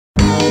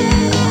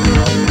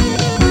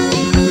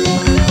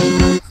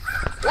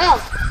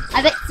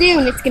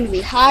soon it's going to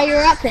be higher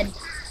up, and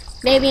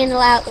maybe in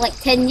about like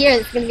 10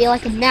 years it's going to be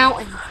like a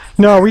mountain.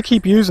 No, we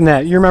keep using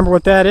that. You remember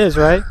what that is,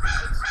 right?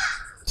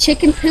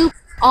 Chicken poop,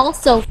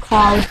 also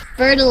called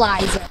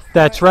fertilizer.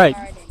 That's right.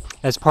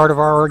 As part of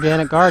our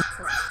organic garden.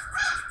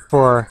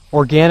 For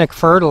organic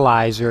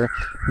fertilizer,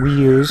 we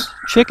use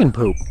chicken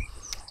poop.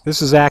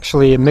 This is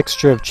actually a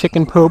mixture of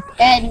chicken poop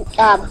and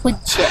wood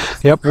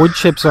chips. Yep, wood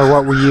chips are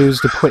what we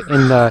use to put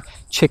in the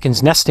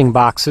chickens' nesting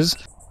boxes.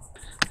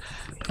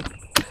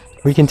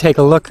 We can take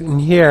a look in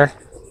here.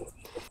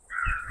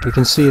 We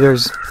can see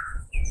there's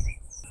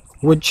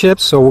wood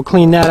chips, so we'll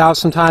clean that out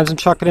sometimes and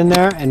chuck it in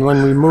there. And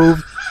when we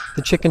move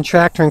the chicken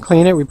tractor and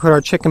clean it, we put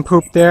our chicken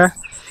poop there.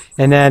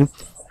 And then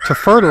to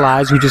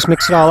fertilize, we just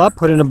mix it all up,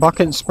 put it in a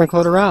bucket, and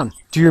sprinkle it around.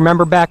 Do you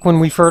remember back when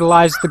we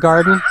fertilized the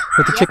garden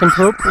with the chicken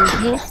poop?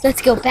 Mm-hmm.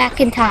 Let's go back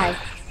in time.